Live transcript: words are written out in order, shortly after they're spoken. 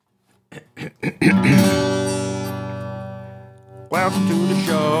Welcome to the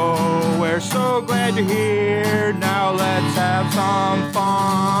show. We're so glad you're here. Now let's have some fun.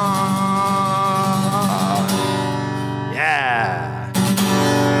 Yeah.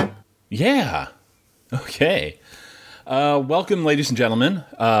 Yeah. Okay. Welcome, ladies and gentlemen,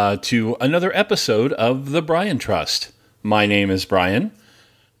 to another episode of The Brian Trust. My name is Brian,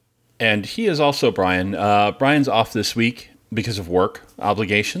 and he is also Brian. Brian's off this week because of work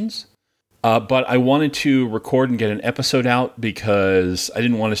obligations. But I wanted to record and get an episode out because I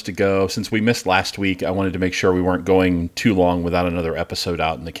didn't want us to go, since we missed last week, I wanted to make sure we weren't going too long without another episode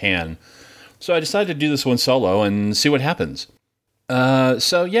out in the can. So I decided to do this one solo and see what happens. I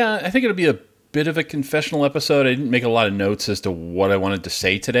think it'll be a bit of a confessional episode. I didn't make a lot of notes as to what I wanted to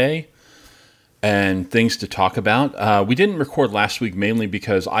say today and things to talk about. We didn't record last week mainly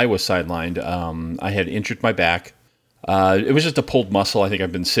because I was sidelined. I had injured my back. It was just a pulled muscle. I think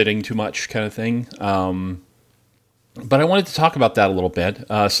I've been sitting too much kind of thing. But I wanted to talk about that a little bit.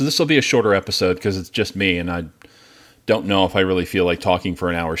 So this will be a shorter episode because it's just me, and I don't know if I really feel like talking for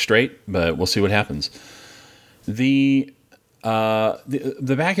an hour straight, but we'll see what happens. The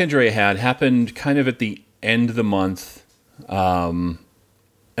back injury I had happened kind of at the end of the month. And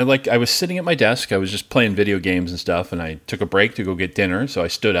I was sitting at my desk. I was just playing video games and stuff, and I took a break to go get dinner. So I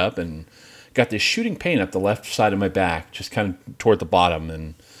stood up and got this shooting pain up the left side of my back, just kind of toward the bottom.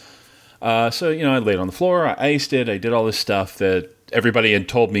 And I laid on the floor, I iced it, I did all this stuff that everybody had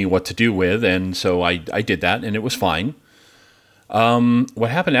told me what to do with, and so I did that, and it was fine. What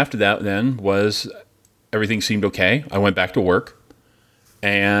happened after that then was everything seemed okay. I went back to work,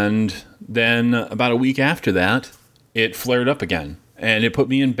 and then about a week after that, it flared up again, and it put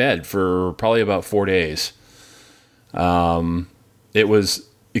me in bed for probably about 4 days. It was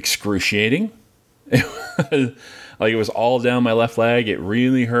excruciating. It was all down my left leg. It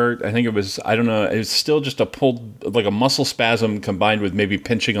really hurt. I think it was still just a muscle spasm combined with maybe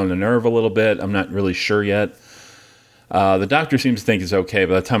pinching on the nerve a little bit. I'm not really sure yet. The doctor seems to think it's okay.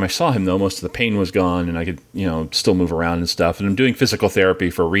 By the time I saw him, though, most of the pain was gone, and I could, still move around and stuff. And I'm doing physical therapy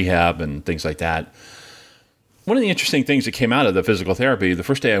for rehab and things like that. One of the interesting things that came out of the physical therapy, the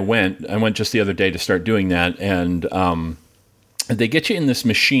first day I went just the other day to start doing that, and they get you in this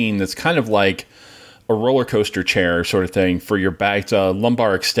machine that's kind of like a roller coaster chair sort of thing for your back. It's a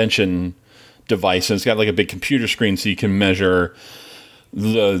lumbar extension device, and it's got like a big computer screen so you can measure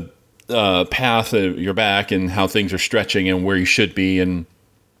the path of your back and how things are stretching and where you should be. And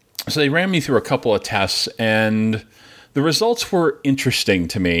so they ran me through a couple of tests, and the results were interesting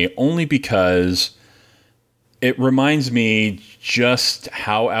to me only because it reminds me just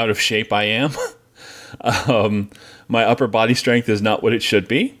how out of shape I am. My upper body strength is not what it should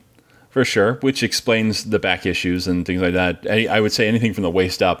be, for sure, which explains the back issues and things like that. I would say anything from the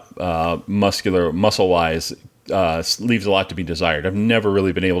waist up, muscle-wise, leaves a lot to be desired. I've never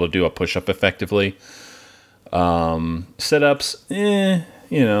really been able to do a push-up effectively. Sit-ups, as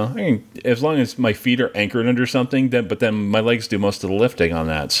long as my feet are anchored under something, but then my legs do most of the lifting on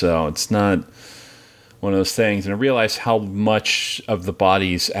that, so it's not one of those things. And I realized how much of the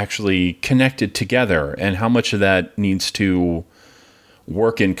body's actually connected together and how much of that needs to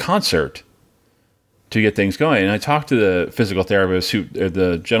work in concert to get things going. And I talked to the physical therapist,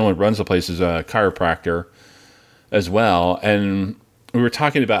 the gentleman who runs the place, is a chiropractor as well. And we were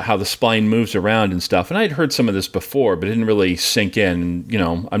talking about how the spine moves around and stuff. And I'd heard some of this before, but it didn't really sink in.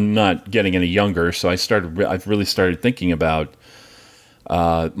 I'm not getting any younger, so I've really started thinking about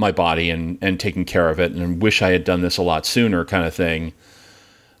my body and taking care of it, and wish I had done this a lot sooner kind of thing.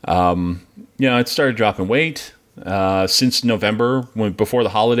 I started dropping weight since November, before the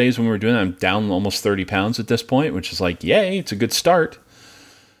holidays when we were doing it. I'm down almost 30 pounds at this point, which is like, yay, it's a good start.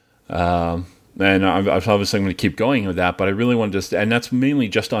 And I'm obviously going to keep going with that, but I really wanted to, and that's mainly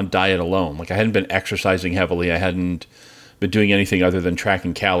just on diet alone. Like, I hadn't been exercising heavily. I hadn't been doing anything other than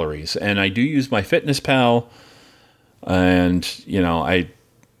tracking calories. And I do use my FitnessPal. And,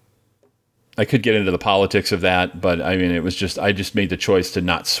 I could get into the politics of that, but I mean, I just made the choice to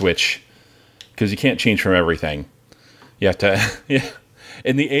not switch, because you can't change from everything. You have to, yeah.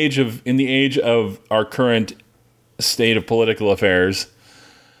 In the age of our current state of political affairs,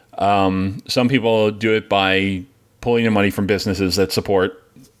 some people do it by pulling the money from businesses that support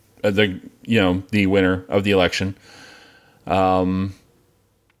the winner of the election.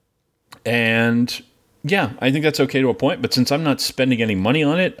 And yeah, I think that's okay to a point, but since I'm not spending any money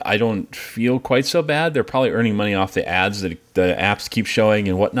on it, I don't feel quite so bad. They're probably earning money off the ads that the apps keep showing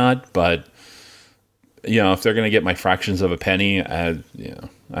and whatnot, but if they're going to get my fractions of a penny,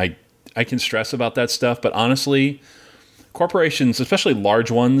 I can stress about that stuff. But honestly, corporations, especially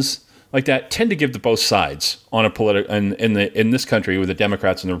large ones like that tend to give to both sides on a political. And in this country with the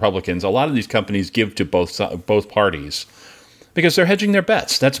Democrats and the Republicans, a lot of these companies give to both parties because they're hedging their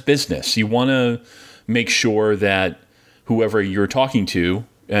bets. That's business. You want to make sure that whoever you're talking to,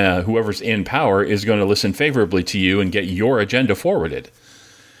 whoever's in power, is going to listen favorably to you and get your agenda forwarded.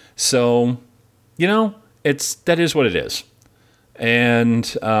 So, that is what it is. And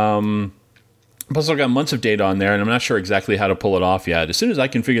plus, I've got months of data on there, and I'm not sure exactly how to pull it off yet. As soon as I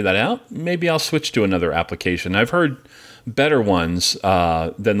can figure that out, maybe I'll switch to another application. I've heard better ones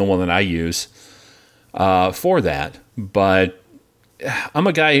than the one that I use for that. But I'm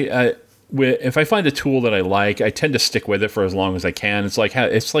a guy, if I find a tool that I like, I tend to stick with it for as long as I can. It's like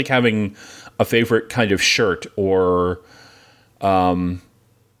having a favorite kind of shirt or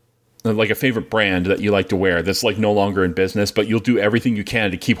like a favorite brand that you like to wear that's like no longer in business, but you'll do everything you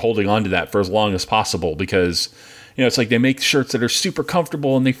can to keep holding on to that for as long as possible because, it's like they make shirts that are super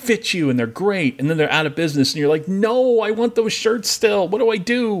comfortable and they fit you and they're great. And then they're out of business and you're like, no, I want those shirts still. What do I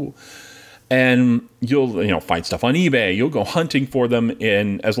do? And you'll, find stuff on eBay. You'll go hunting for them.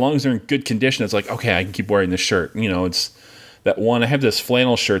 And as long as they're in good condition, it's like, okay, I can keep wearing this shirt. It's that one. I have this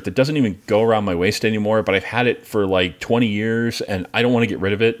flannel shirt that doesn't even go around my waist anymore, but I've had it for like 20 years and I don't want to get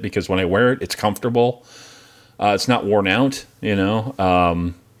rid of it because when I wear it, it's comfortable. It's not worn out,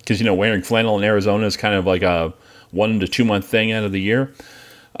 because, wearing flannel in Arizona is kind of like a 1 to 2 month thing out of the year.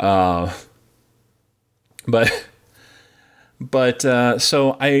 So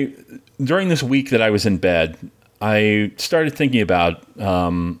during this week that I was in bed, I started thinking about,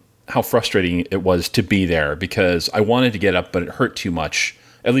 how frustrating it was to be there because I wanted to get up, but it hurt too much.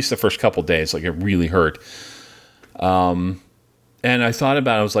 At least the first couple days, like it really hurt. And I thought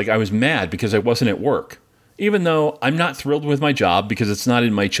about it. I was like, I was mad because I wasn't at work, even though I'm not thrilled with my job because it's not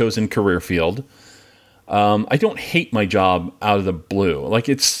in my chosen career field. I don't hate my job out of the blue. Like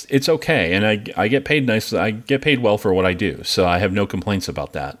it's okay. And I get paid nice. I get paid well for what I do. So I have no complaints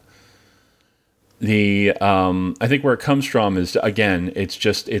about that. I think where it comes from is, again,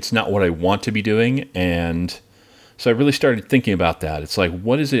 it's not what I want to be doing. And so I really started thinking about that. It's like,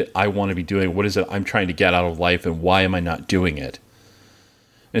 what is it I want to be doing? What is it I'm trying to get out of life? And why am I not doing it?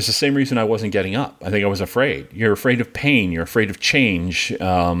 And it's the same reason I wasn't getting up. I think I was afraid. You're afraid of pain. You're afraid of change.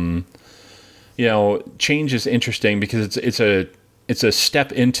 Change is interesting because it's a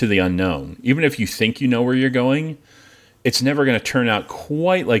step into the unknown. Even if you think you know where you're going, it's never going to turn out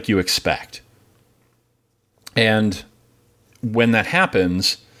quite like you expect. And when that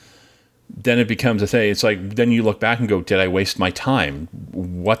happens, then it becomes a thing. It's like, then you look back and go, did I waste my time?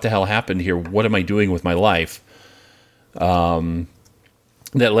 What the hell happened here? What am I doing with my life? That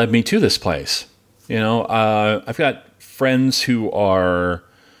led me to this place. I've got friends who are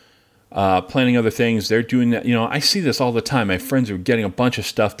planning other things. They're doing that. I see this all the time. My friends are getting a bunch of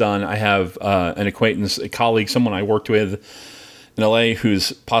stuff done. I have an acquaintance, a colleague, someone I worked with in LA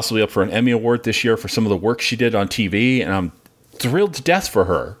who's possibly up for an Emmy Award this year for some of the work she did on TV, and I'm thrilled to death for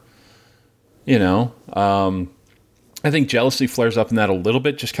her. I think jealousy flares up in that a little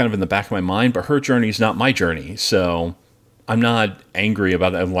bit, just kind of in the back of my mind, but her journey is not my journey, so I'm not angry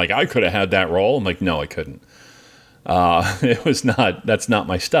about that. I'm like, I could have had that role. I'm like, no, I couldn't. That's not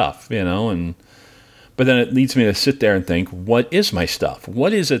my stuff, but then it leads me to sit there and think, what is my stuff?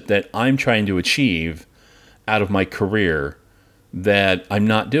 What is it that I'm trying to achieve out of my career that I'm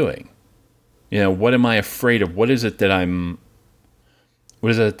not doing? What am I afraid of? What is it that I'm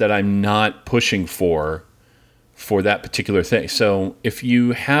not pushing for that particular thing? So if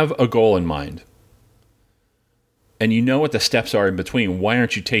you have a goal in mind and you know what the steps are in between, why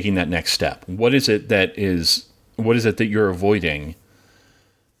aren't you taking that next step? What is it that you're avoiding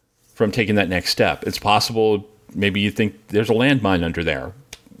from taking that next step? It's possible maybe you think there's a landmine under there,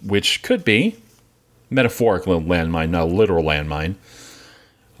 which could be metaphorical landmine, not a literal landmine.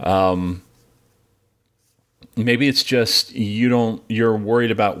 Maybe it's just you're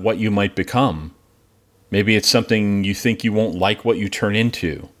worried about what you might become. Maybe it's something you think you won't like what you turn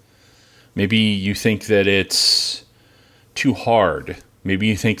into. Maybe you think that it's too hard. Maybe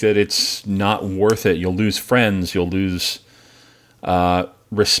you think that it's not worth it. You'll lose friends. You'll lose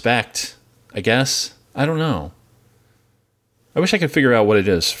respect, I guess. I don't know. I wish I could figure out what it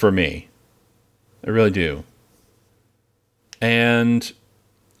is for me. I really do. And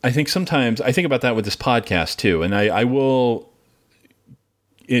I think sometimes, I think about that with this podcast too. And I will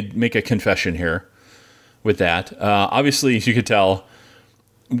make a confession here with that. Obviously, as you could tell,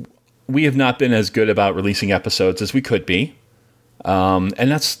 we have not been as good about releasing episodes as we could be. And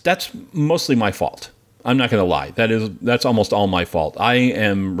that's mostly my fault. I'm not going to lie. That's almost all my fault. I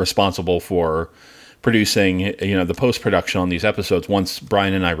am responsible for producing, the post-production on these episodes once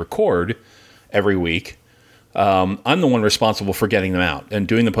Brian and I record every week. I'm the one responsible for getting them out and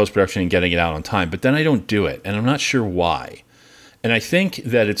doing the post-production and getting it out on time, but then I don't do it, and I'm not sure why. And I think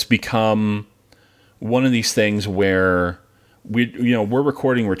that it's become one of these things where we're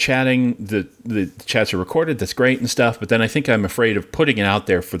recording, we're chatting, the chats are recorded, that's great and stuff, but then I think I'm afraid of putting it out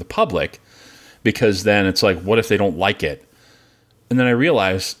there for the public, because then it's like, what if they don't like it? And then I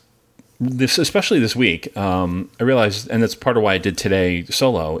realized this, especially this week, I realized, and that's part of why I did today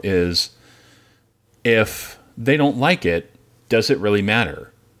solo, is if they don't like it, does it really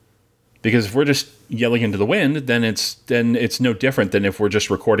matter? Because if we're just yelling into the wind, then it's no different than if we're just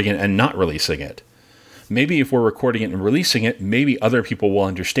recording it and not releasing it. Maybe if we're recording it and releasing it, maybe other people will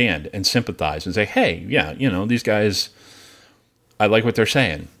understand and sympathize and say, hey, yeah, these guys, I like what they're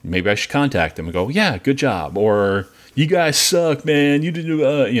saying. Maybe I should contact them and go, yeah, good job. Or, you guys suck, man. You did,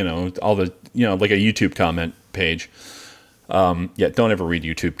 all the, like a YouTube comment page. Don't ever read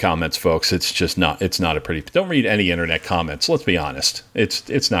YouTube comments, folks. It's not a pretty, don't read any internet comments. Let's be honest.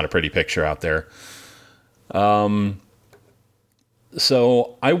 It's not a pretty picture out there.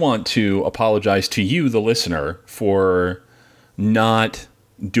 So I want to apologize to you, the listener, for not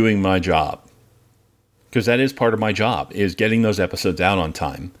doing my job. Because that is part of my job, is getting those episodes out on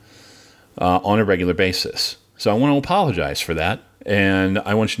time, on a regular basis. So I want to apologize for that. And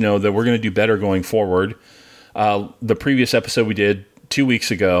I want you to know that we're going to do better going forward. The previous episode we did 2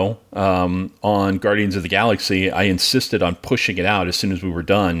 weeks ago on Guardians of the Galaxy, I insisted on pushing it out as soon as we were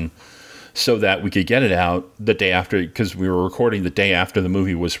done so that we could get it out the day after, because we were recording the day after the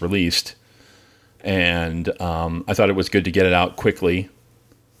movie was released. And I thought it was good to get it out quickly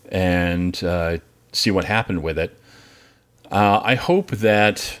and see what happened with it. I hope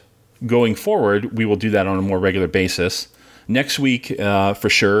that going forward, we will do that on a more regular basis. Next week, for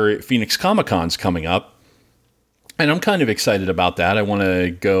sure, Phoenix Comic-Con's coming up. And I'm kind of excited about that. I want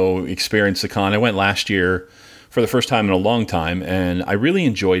to go experience the con. I went last year for the first time in a long time, and I really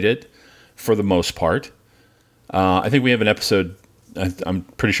enjoyed it for the most part. I think we have an episode, I'm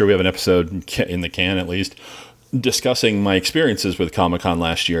pretty sure we have an episode in the can at least, discussing my experiences with Comic-Con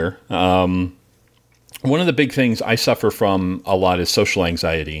last year. One of the big things I suffer from a lot is social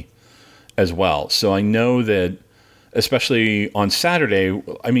anxiety as well. So I know that, especially on Saturday,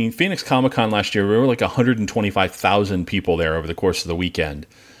 I mean, Phoenix Comic-Con last year, we were like 125,000 people there over the course of the weekend,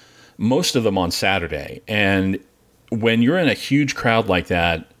 most of them on Saturday. And when you're in a huge crowd like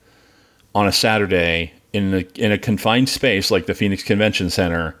that on a Saturday in a confined space like the Phoenix Convention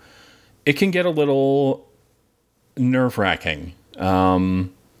Center, it can get a little nerve-wracking.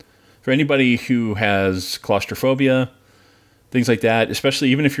 For anybody who has claustrophobia, things like that, especially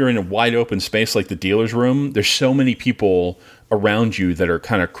even if you're in a wide open space like the dealer's room, there's so many people around you that are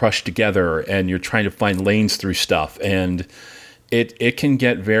kind of crushed together, and you're trying to find lanes through stuff. And it can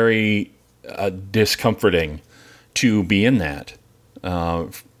get very discomforting to be in that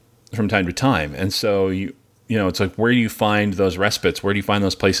from time to time. And so, it's like, where do you find those respites? Where do you find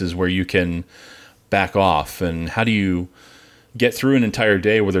those places where you can back off? And how do you get through an entire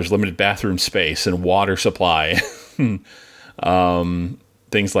day where there's limited bathroom space and water supply?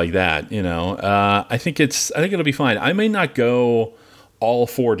 Things like that, I think it'll be fine. I may not go all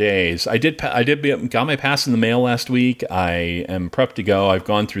 4 days. I got my pass in the mail last week. I am prepped to go. I've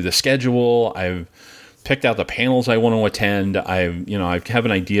gone through the schedule. I've picked out the panels I want to attend. I have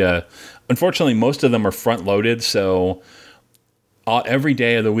an idea. Unfortunately, most of them are front loaded. So every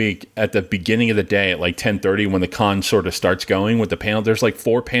day of the week at the beginning of the day at like 10:30, when the con sort of starts going with the panel, there's like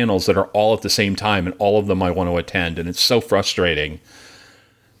 4 panels that are all at the same time, and all of them I want to attend. And it's so frustrating,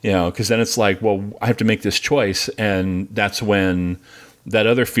 because then it's like, well, I have to make this choice. And that's when that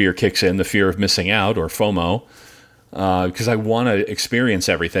other fear kicks in, the fear of missing out, or FOMO, because I want to experience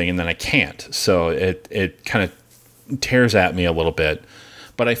everything and then I can't. So it kind of tears at me a little bit.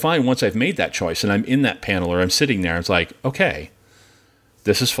 But I find once I've made that choice and I'm in that panel, or I'm sitting there, it's like, okay,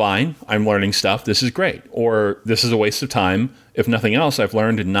 this is fine. I'm learning stuff. This is great. Or this is a waste of time. If nothing else, I've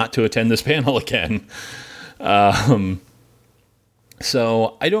learned not to attend this panel again.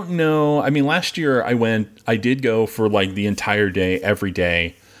 So I don't know. I mean, last year I did go for like the entire day, every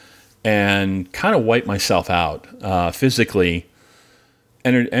day, and kind of wiped myself out physically,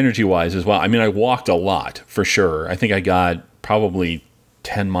 energy-wise as well. I mean, I walked a lot for sure. I think I got probably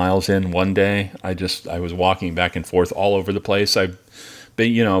 10 miles in one day. I was walking back and forth all over the place. I've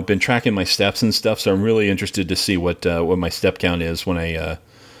been tracking my steps and stuff, so I'm really interested to see what my step count is when I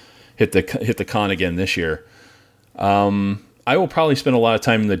hit the con again this year. I will probably spend a lot of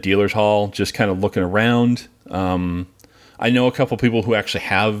time in the dealer's hall, just kind of looking around. I'm I know a couple people who actually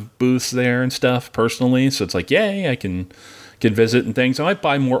have booths there and stuff personally, so it's like, yay, I can visit and things. I might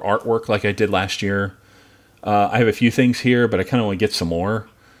buy more artwork like I did last year. I have a few things here, but I kind of want to get some more.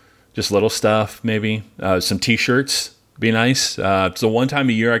 Just little stuff, maybe. Some T-shirts would be nice. It's the one time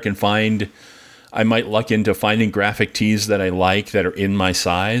a year I might luck into finding graphic tees that I like that are in my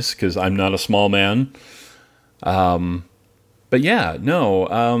size, because I'm not a small man. But yeah,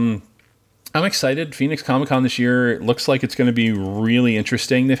 no, I'm excited. Phoenix Comic Con this year, it looks like it's going to be really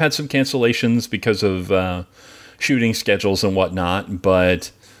interesting. They've had some cancellations because of shooting schedules and whatnot,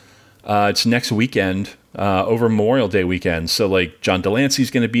 but it's next weekend, over Memorial Day weekend. So like John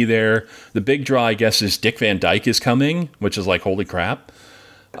Delancey's going to be there. The big draw, I guess, is Dick Van Dyke is coming, which is like, holy crap.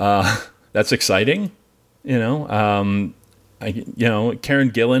 That's exciting, Karen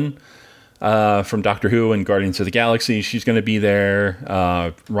Gillan from Doctor Who and Guardians of the Galaxy, she's going to be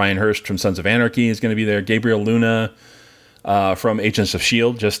there. Ryan Hurst from Sons of Anarchy is going to be there. Gabriel Luna from Agents of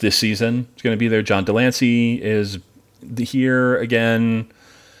S.H.I.E.L.D. just this season is going to be there. John Delancey is here again.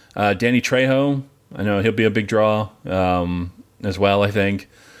 Danny Trejo, I know he'll be a big draw as well, I think.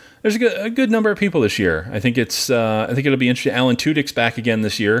 There's a good number of people this year. I think it'll be interesting. Alan Tudyk's back again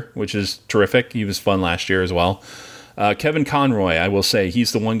this year, which is terrific. He was fun last year as well. Kevin Conroy, I will say,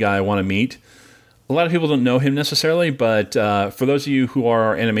 he's the one guy I want to meet. A lot of people don't know him necessarily, but for those of you who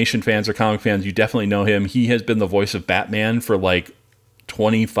are animation fans or comic fans, you definitely know him. He has been the voice of Batman for like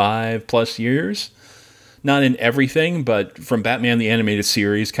 25 plus years. Not in everything, but from Batman the Animated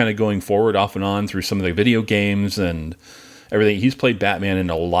Series, kind of going forward off and on through some of the video games and everything. He's played Batman in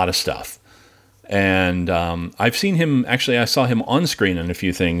a lot of stuff. And I've seen him, actually, I saw him on screen in a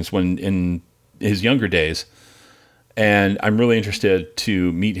few things when in his younger days. And I'm really interested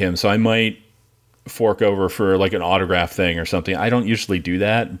to meet him. So I might fork over for like an autograph thing or something. I don't usually do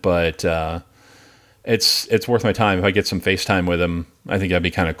that, but it's worth my time. If I get some FaceTime with him, I think that'd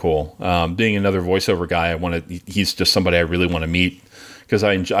be kind of cool. Being another voiceover guy, he's just somebody I really want to meet, because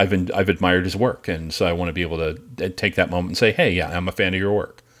I've admired his work, and so I want to be able to take that moment and say, hey, yeah, I'm a fan of your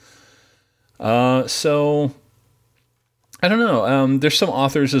work. So I don't know. There's some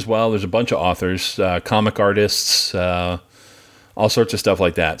authors as well. There's a bunch of authors, comic artists, all sorts of stuff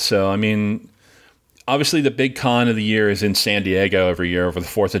like that. So, I mean, obviously the big con of the year is in San Diego every year over the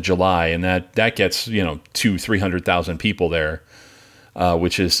 4th of July, and that gets, 200,000-300,000 people there,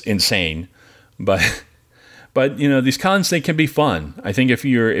 which is insane. But these cons, they can be fun. I think if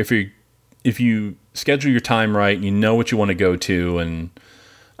you schedule your time right, and you know what you want to go to, and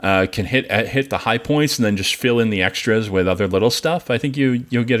can hit the high points and then just fill in the extras with other little stuff, I think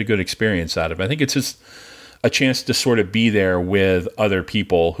you'll get a good experience out of it. I think it's just a chance to sort of be there with other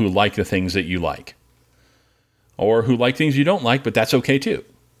people who like the things that you like, or who like things you don't like, but that's okay too.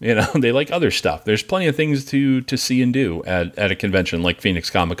 They like other stuff. There's plenty of things to see and do at a convention like Phoenix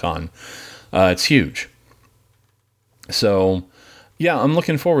Comic Con. It's huge. So, yeah, I'm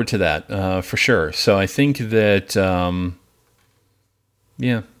looking forward to that for sure. So I think that,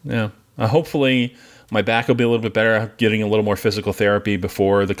 hopefully my back will be a little bit better. I'm getting a little more physical therapy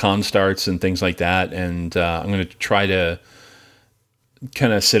before the con starts and things like that. And I'm going to try to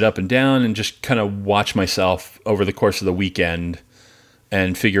kind of sit up and down and just kind of watch myself over the course of the weekend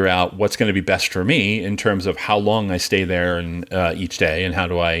and figure out what's going to be best for me in terms of how long I stay there and each day, and how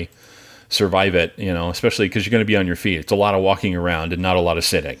do I survive it, especially because you're going to be on your feet. It's a lot of walking around and not a lot of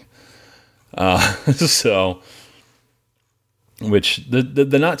sitting. So, which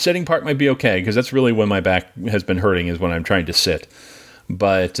the not sitting part might be okay, because that's really when my back has been hurting, is when I'm trying to sit.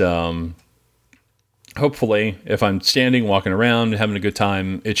 But hopefully, if I'm standing, walking around, having a good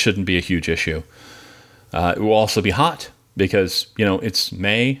time, it shouldn't be a huge issue. It will also be hot, because it's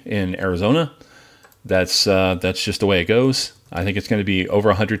May in Arizona. That's just the way it goes. I think it's going to be over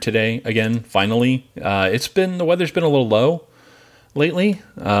 100 today again. Finally, the weather's been a little low lately.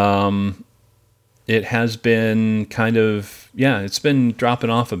 It has been kind of, it's been dropping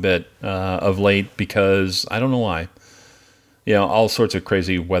off a bit of late, because I don't know why. All sorts of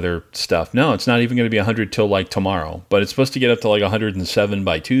crazy weather stuff. No, it's not even going to be 100 till like tomorrow, but it's supposed to get up to like 107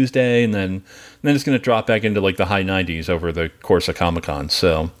 by Tuesday, and then it's going to drop back into like the high 90s over the course of Comic-Con.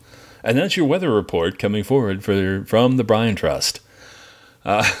 So, and that's your weather report coming forward from the Brian Trust.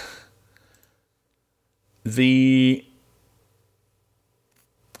 Let's see.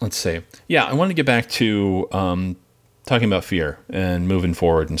 Yeah, I want to get back to talking about fear and moving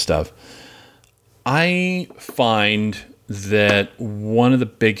forward and stuff. I find that one of the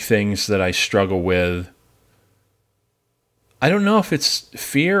big things that I struggle with, I don't know if it's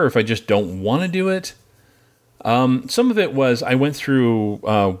fear or if I just don't want to do it. Some of it was I went through,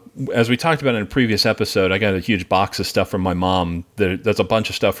 as we talked about in a previous episode, I got a huge box of stuff from my mom. That's a bunch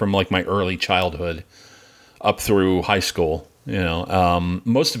of stuff from like my early childhood up through high school.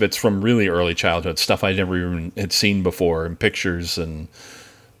 Most of it's from really early childhood, stuff I never even had seen before, and pictures and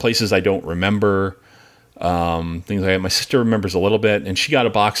places I don't remember, things like that. My sister remembers a little bit, and she got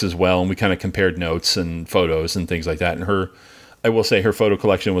a box as well, and we kind of compared notes and photos and things like that. And I will say her photo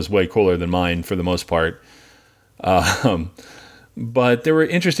collection was way cooler than mine for the most part. But there were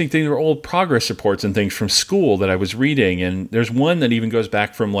interesting things. There were old progress reports and things from school that I was reading, and there's one that even goes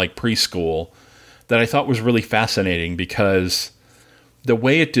back from like preschool that I thought was really fascinating because the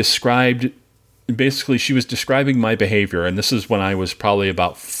way it described, basically she was describing my behavior, and this is when I was probably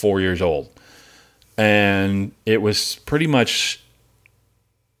about 4 years old. And it was pretty much,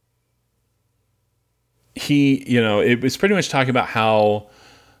 it was pretty much talking about how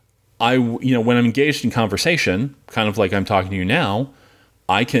when I'm engaged in conversation, kind of like I'm talking to you now,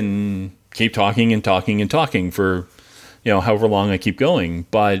 I can keep talking and talking and talking for, however long I keep going.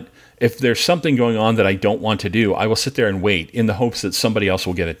 But if there's something going on that I don't want to do, I will sit there and wait in the hopes that somebody else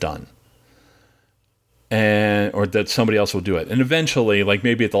will get it done. Or that somebody else will do it. And eventually, like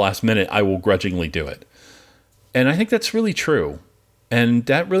maybe at the last minute, I will grudgingly do it. And I think that's really true. And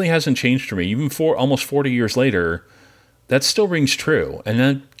that really hasn't changed for me. Even for almost 40 years later, that still rings true. And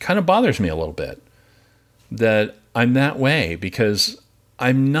that kind of bothers me a little bit that I'm that way, because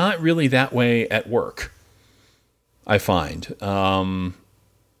I'm not really that way at work, I find.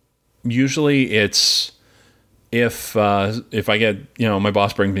 Usually it's if I get, my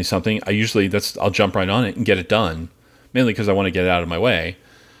boss brings me something, I'll jump right on it and get it done, mainly because I want to get it out of my way.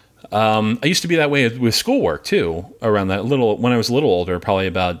 I used to be that way with schoolwork too, around when I was a little older, probably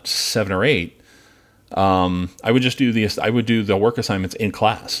about 7 or 8. I would do the work assignments in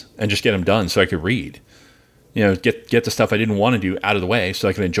class and just get them done so I could read, get the stuff I didn't want to do out of the way so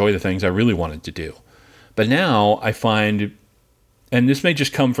I could enjoy the things I really wanted to do. But now I find, and this may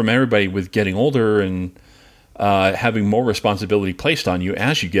just come from everybody with getting older and having more responsibility placed on you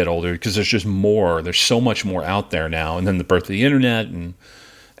as you get older, because there's so much more out there now. And then the birth of the internet and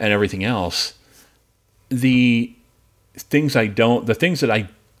everything else, the things that I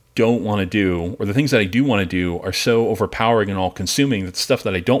don't want to do, or the things that I do want to do, are so overpowering and all consuming that the stuff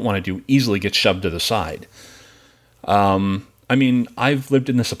that I don't want to do easily gets shoved to the side. I've lived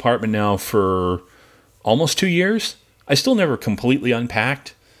in this apartment now for almost 2 years. I still never completely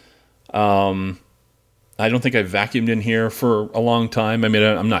unpacked. I don't think I've vacuumed in here for a long time.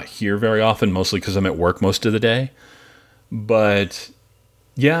 I'm not here very often, mostly because I'm at work most of the day. But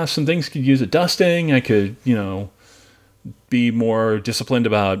yeah, some things could use a dusting. I could, be more disciplined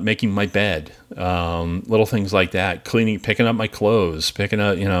about making my bed. Little things like that. Picking up my clothes,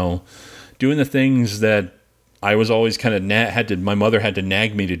 doing the things that I was always kind of my mother had to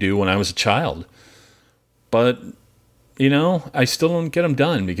nag me to do when I was a child. But I still don't get them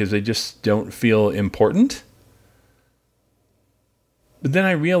done because they just don't feel important. But then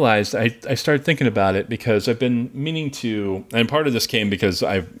I realized, I started thinking about it because I've been meaning to, and part of this came because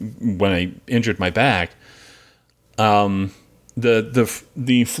when I injured my back, the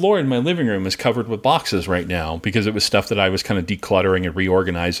floor in my living room is covered with boxes right now because it was stuff that I was kind of decluttering and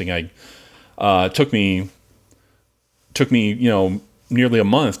reorganizing. Took me, nearly a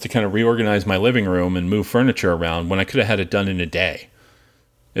month to kind of reorganize my living room and move furniture around when I could have had it done in a day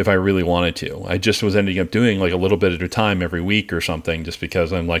if I really wanted to. I just was ending up doing like a little bit at a time every week or something, just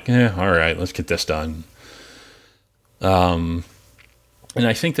because I'm like, all right, let's get this done. And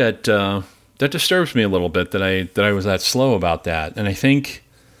I think that that disturbs me a little bit that I was that slow about that. And I think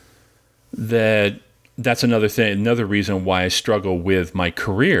that's another reason why I struggle with my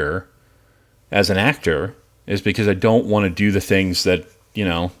career as an actor, is because I don't want to do the things that,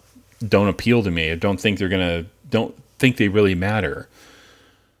 don't appeal to me. I don't think they really matter.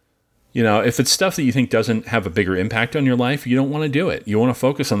 If it's stuff that you think doesn't have a bigger impact on your life, you don't want to do it. You want to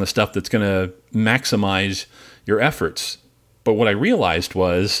focus on the stuff that's going to maximize your efforts. But what I realized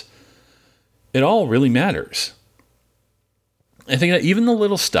was it all really matters. I think that even the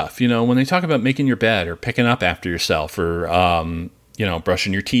little stuff, when they talk about making your bed or picking up after yourself or,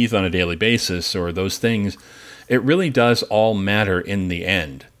 brushing your teeth on a daily basis or those things, it really does all matter in the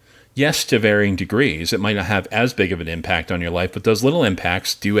end. Yes, to varying degrees. It might not have as big of an impact on your life, but those little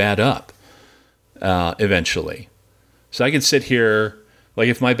impacts do add up eventually. So I could sit here, like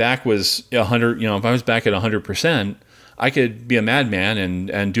if my back was 100, if I was back at 100%, I could be a madman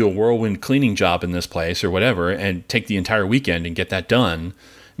and do a whirlwind cleaning job in this place or whatever and take the entire weekend and get that done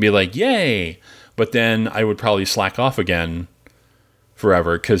and be like, yay! But then I would probably slack off again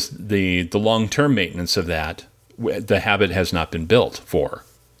forever because the long-term maintenance of that the habit has not been built for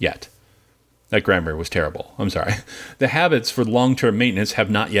yet. That grammar was terrible. I'm sorry. The habits for long-term maintenance have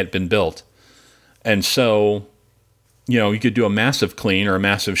not yet been built. And so, you could do a massive clean or a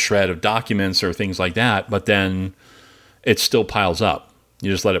massive shred of documents or things like that, but then it still piles up.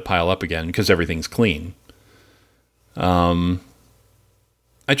 You just let it pile up again because everything's clean. I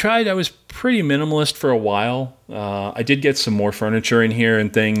was pretty minimalist for a while. I did get some more furniture in here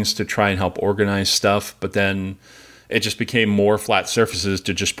and things to try and help organize stuff, but then it just became more flat surfaces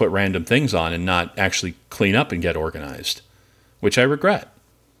to just put random things on and not actually clean up and get organized, which I regret.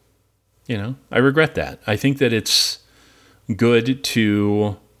 I regret that. I think that it's good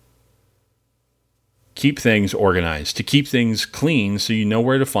to keep things organized, to keep things clean so you know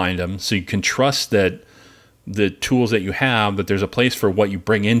where to find them, so you can trust that the tools that you have, that there's a place for what you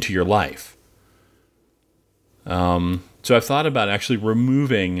bring into your life. So I've thought about actually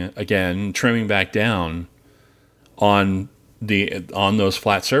removing, again, trimming back down on those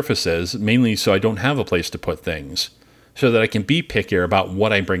flat surfaces, mainly so I don't have a place to put things, so that I can be pickier about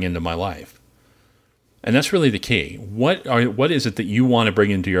what I bring into my life. And that's really the key. What is it that you want to bring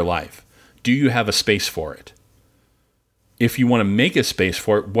into your life? Do you have a space for it? If you want to make a space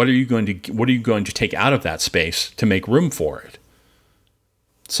for it, what are you going to take out of that space to make room for it?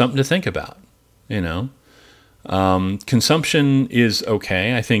 Something to think about, Consumption is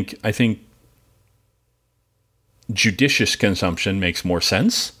okay. I think judicious consumption makes more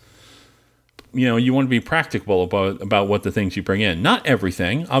sense. You want to be practical about what the things you bring in. Not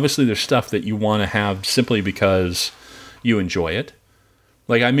everything. Obviously, there's stuff that you want to have simply because you enjoy it.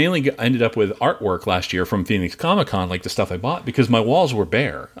 Like, I mainly ended up with artwork last year from Phoenix Comic-Con, like the stuff I bought, because my walls were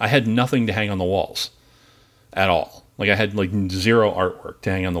bare. I had nothing to hang on the walls at all. Like, I had zero artwork to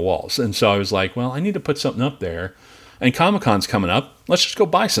hang on the walls. And so I was like, well, I need to put something up there. And Comic-Con's coming up. Let's just go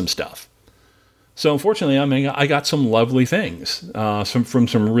buy some stuff. So unfortunately, I got some lovely things from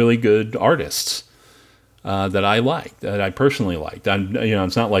some really good artists that I liked, that I personally liked.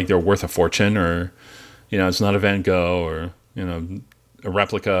 It's not like they're worth a fortune, or it's not a Van Gogh, or a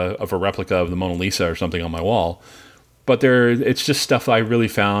replica of the Mona Lisa or something on my wall. But it's just stuff I really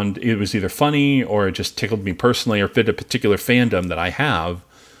found it was either funny or it just tickled me personally or fit a particular fandom that I have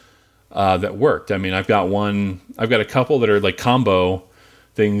that worked. I mean, I've got a couple that are like combo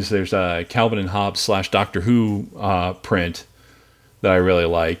things. There's a Calvin and Hobbes / Doctor Who print that I really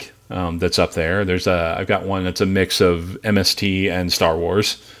like that's up there. I've got one that's a mix of MST and Star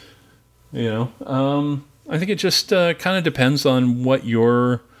Wars. I think it just kind of depends on what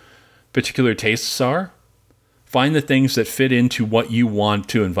your particular tastes are. Find the things that fit into what you want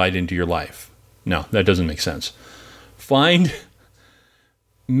to invite into your life. No, that doesn't make sense.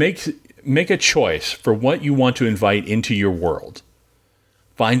 Make a choice for what you want to invite into your world.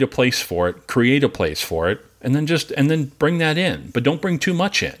 Find a place for it, create a place for it, and then bring that in. But don't bring too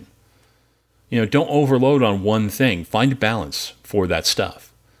much in. Don't overload on one thing. Find a balance for that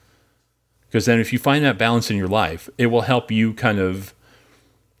stuff. Because then if you find that balance in your life, it will help you kind of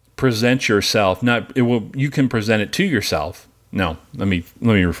present yourself. You can present it to yourself. No, let me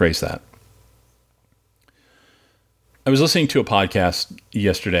rephrase that. I was listening to a podcast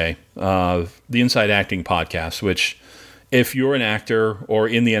yesterday, the Inside Acting podcast, which if you're an actor or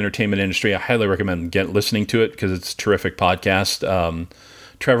in the entertainment industry, I highly recommend listening to it because it's a terrific podcast.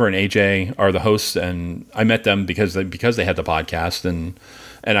 Trevor and AJ are the hosts, and I met them because they had the podcast, and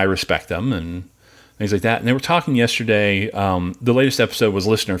I respect them and things like that. And they were talking yesterday. The latest episode was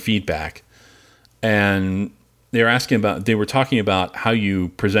listener feedback, and they were talking about how you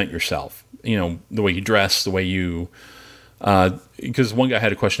present yourself. The way you dress, the way you. Because one guy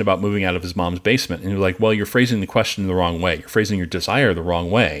had a question about moving out of his mom's basement, and you're like, well, you're phrasing the question the wrong way. You're phrasing your desire the wrong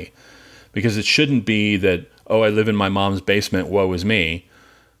way, because it shouldn't be that, oh, I live in my mom's basement, woe is me.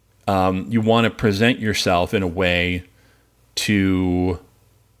 You want to present yourself in a way to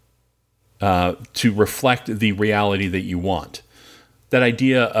reflect the reality that you want. That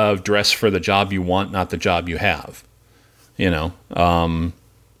idea of dress for the job you want, not the job you have.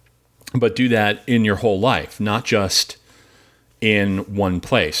 But do that in your whole life, not just in one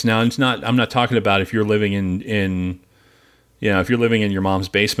place. Now, I'm not talking about if you're living in your mom's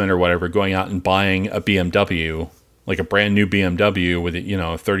basement or whatever, going out and buying a BMW, like a brand new BMW with a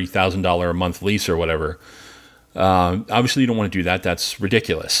 $30,000 a month lease or whatever. Obviously, you don't want to do that. That's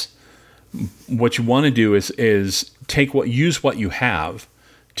ridiculous. What you want to do is use what you have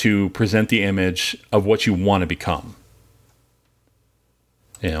to present the image of what you want to become.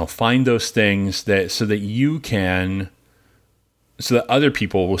 Find those things so that you can so that other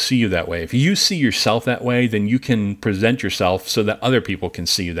people will see you that way. If you see yourself that way, then you can present yourself so that other people can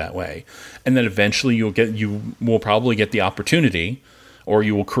see you that way. And then eventually you will probably get the opportunity, or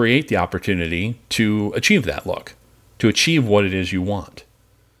you will create the opportunity to achieve that look, to achieve what it is you want.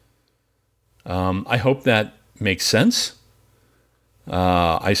 I hope that makes sense.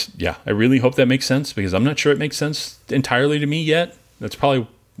 I really hope that makes sense, because I'm not sure it makes sense entirely to me yet. That's probably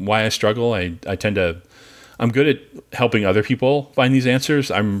why I struggle. I'm good at helping other people find these answers.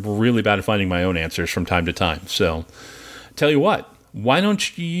 I'm really bad at finding my own answers from time to time. So, tell you what, why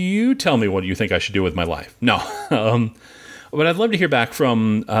don't you tell me what you think I should do with my life? No. But I'd love to hear back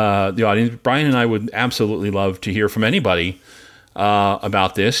from the audience. Brian and I would absolutely love to hear from anybody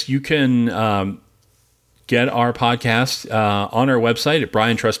about this. You can get our podcast on our website at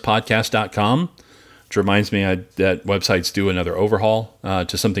briantrustpodcast.com, which reminds me that websites do another overhaul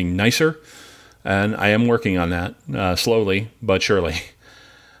to something nicer. And I am working on that slowly but surely.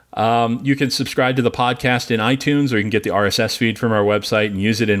 You can subscribe to the podcast in iTunes, or you can get the RSS feed from our website and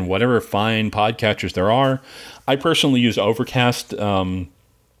use it in whatever fine podcatchers there are. I personally use Overcast,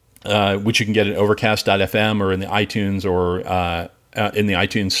 which you can get at overcast.fm or in the iTunes or in the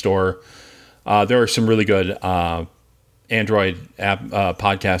iTunes store. There are some really good Android app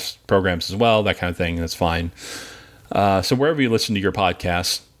podcast programs as well, that kind of thing. That's fine. So wherever you listen to your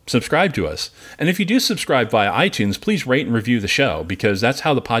podcasts, subscribe to us. And if you do subscribe via iTunes, please rate and review the show, because that's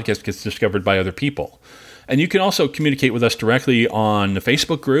how the podcast gets discovered by other people. And you can also communicate with us directly on the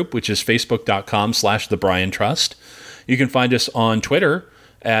Facebook group, which is facebook.com/TheBrianTrust. You can find us on Twitter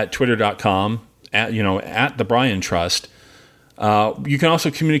at twitter.com at The Brian Trust. You can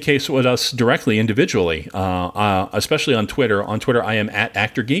also communicate with us directly, individually, especially on Twitter. On Twitter, I am at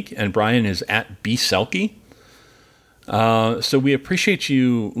ActorGeek, and Brian is at BSelke. So we appreciate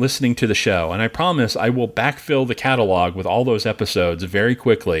you listening to the show, and I promise I will backfill the catalog with all those episodes very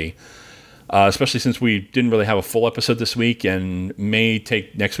quickly, especially since we didn't really have a full episode this week and may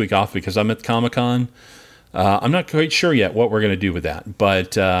take next week off because I'm at Comic-Con. I'm not quite sure yet what we're going to do with that,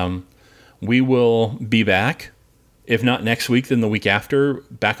 but we will be back, if not next week, then the week after,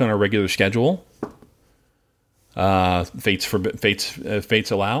 back on our regular schedule. Fates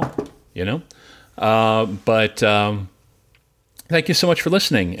allow, But thank you so much for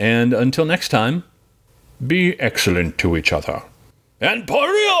listening, and until next time, be excellent to each other. And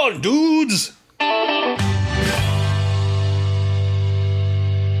party on, dudes!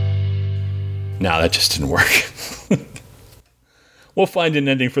 No, that just didn't work. We'll find an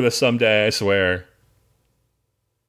ending for this someday, I swear.